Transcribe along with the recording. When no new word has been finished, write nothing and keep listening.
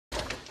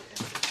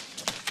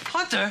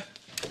Hunter!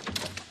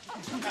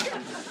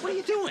 What are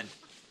you doing?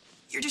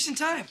 You're just in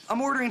time.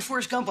 I'm ordering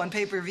Forrest Gump on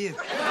pay-per-view.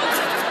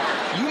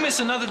 You miss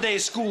another day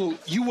of school,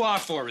 you are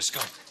Forrest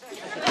Gump.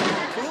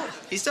 Cool.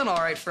 He's done all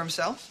right for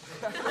himself.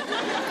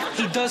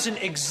 He doesn't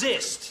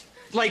exist.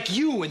 Like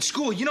you in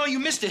school. You know, you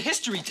missed a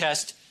history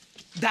test.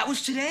 That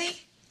was today?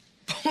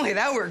 Boy,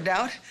 that worked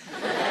out.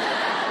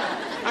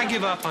 I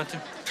give up,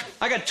 Hunter.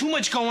 I got too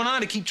much going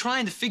on to keep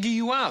trying to figure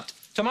you out.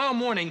 Tomorrow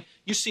morning,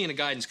 you're seeing a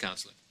guidance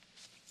counselor.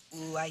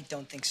 Ooh, I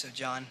don't think so,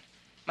 John.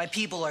 My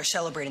people are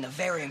celebrating a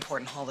very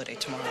important holiday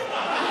tomorrow.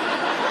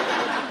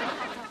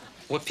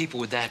 What people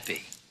would that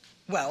be?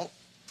 Well,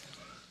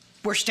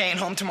 we're staying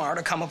home tomorrow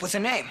to come up with a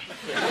name.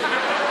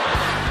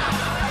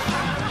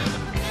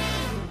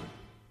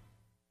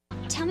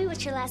 Tell me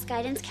what your last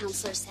guidance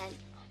counselor said.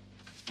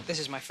 This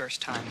is my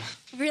first time.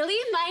 Really?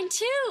 Mine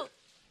too.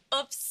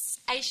 Oops,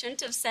 I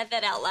shouldn't have said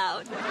that out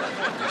loud.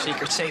 Your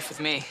secret's safe with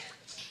me.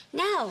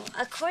 Now,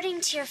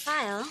 according to your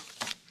file...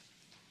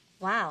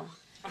 Wow.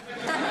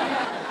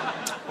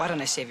 Why don't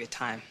I save you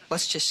time?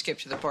 Let's just skip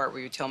to the part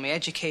where you tell me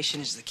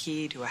education is the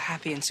key to a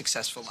happy and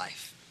successful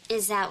life.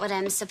 Is that what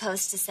I'm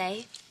supposed to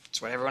say?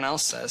 It's what everyone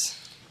else says.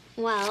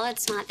 Well,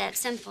 it's not that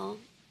simple.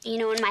 You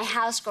know, in my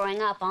house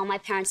growing up, all my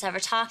parents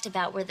ever talked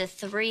about were the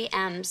 3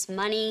 M's: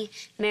 money,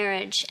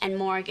 marriage, and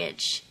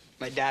mortgage.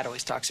 My dad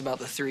always talks about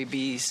the 3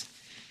 B's.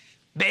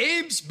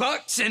 Babes,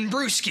 bucks, and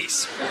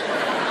brewskis.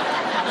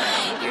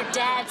 Your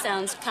dad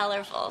sounds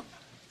colorful.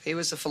 He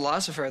was the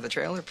philosopher of the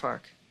trailer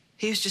park.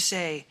 He used to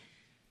say,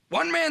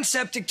 one man's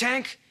septic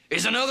tank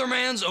is another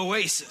man's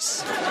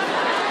oasis.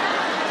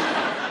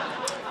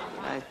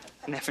 I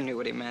never knew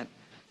what he meant.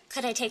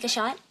 Could I take a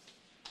shot?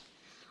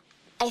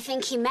 I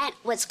think he meant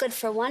what's good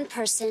for one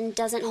person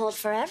doesn't hold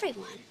for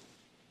everyone.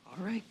 All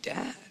right,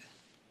 Dad.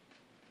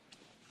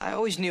 I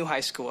always knew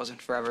high school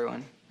wasn't for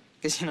everyone.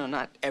 Because, you know,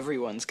 not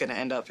everyone's going to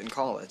end up in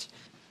college.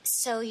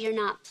 So you're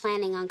not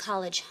planning on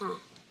college, huh?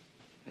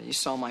 You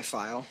saw my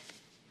file.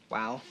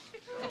 Wow.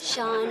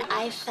 Shawn,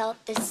 I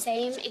felt the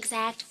same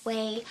exact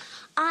way.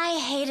 I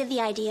hated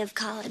the idea of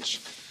college.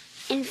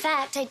 In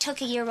fact, I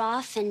took a year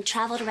off and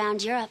traveled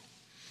around Europe.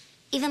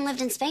 Even lived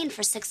in Spain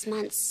for 6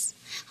 months.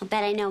 I'll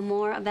bet I know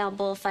more about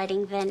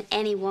bullfighting than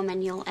any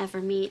woman you'll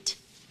ever meet.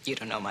 You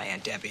don't know my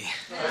Aunt Debbie.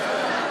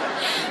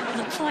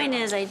 The point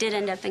is, I did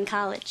end up in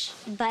college,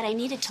 but I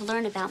needed to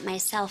learn about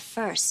myself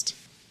first.